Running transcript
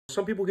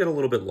Some people get a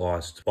little bit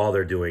lost while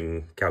they're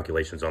doing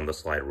calculations on the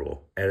slide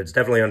rule, and it's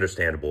definitely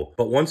understandable.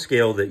 But one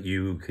scale that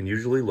you can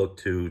usually look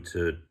to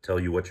tell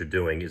you what you're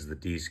doing is the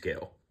D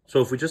scale.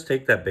 So if we just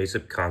take that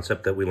basic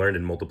concept that we learned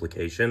in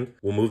multiplication,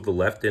 we'll move the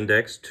left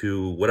index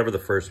to whatever the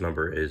first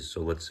number is. So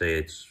let's say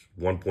it's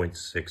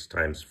 1.6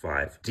 times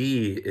 5.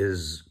 D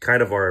is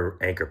kind of our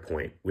anchor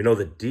point. We know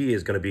that D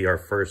is going to be our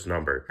first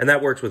number, and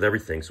that works with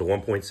everything. So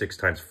 1.6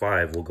 times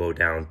 5 will go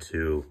down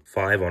to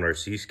 5 on our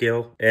C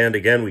scale. And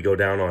again, we go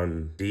down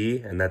on D,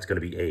 and that's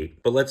going to be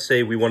 8. But let's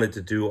say we wanted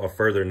to do a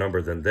further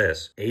number than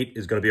this. 8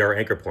 is going to be our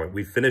anchor point.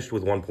 We finished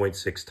with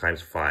 1.6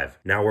 times 5.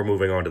 Now we're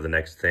moving on to the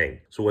next thing.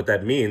 So what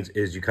that means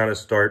is you kind of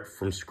start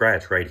from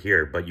scratch right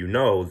here, but you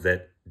know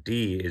that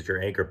D is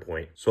your anchor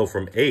point. So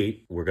from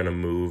 8, we're going to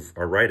move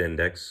our right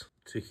index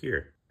to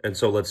here. And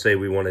so let's say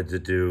we wanted to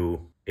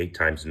do 8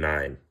 times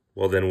 9.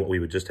 Well, then we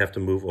would just have to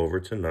move over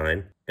to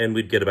 9, and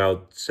we'd get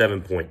about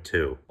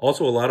 7.2.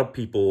 Also, a lot of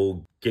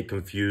people get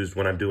confused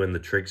when I'm doing the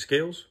trig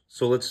scales.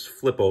 So let's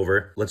flip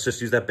over. Let's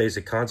just use that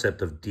basic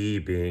concept of D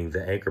being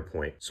the anchor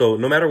point. So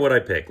no matter what I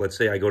pick, let's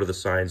say I go to the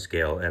sine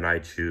scale and I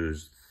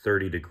choose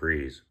 30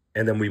 degrees.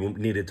 And then we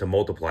needed to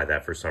multiply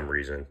that for some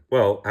reason.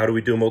 Well, how do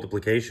we do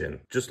multiplication?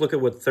 Just look at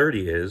what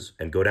 30 is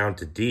and go down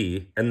to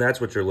D, and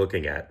that's what you're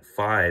looking at.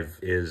 5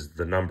 is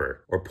the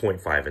number, or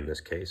 0.5 in this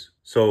case.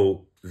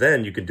 So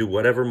then you can do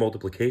whatever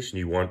multiplication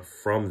you want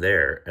from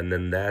there, and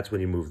then that's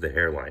when you move the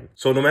hairline.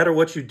 So no matter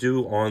what you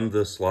do on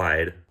the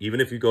slide,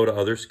 even if you go to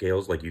other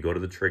scales, like you go to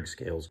the trig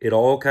scales, it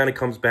all kind of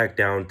comes back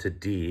down to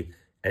D,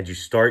 and you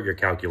start your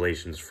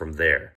calculations from there.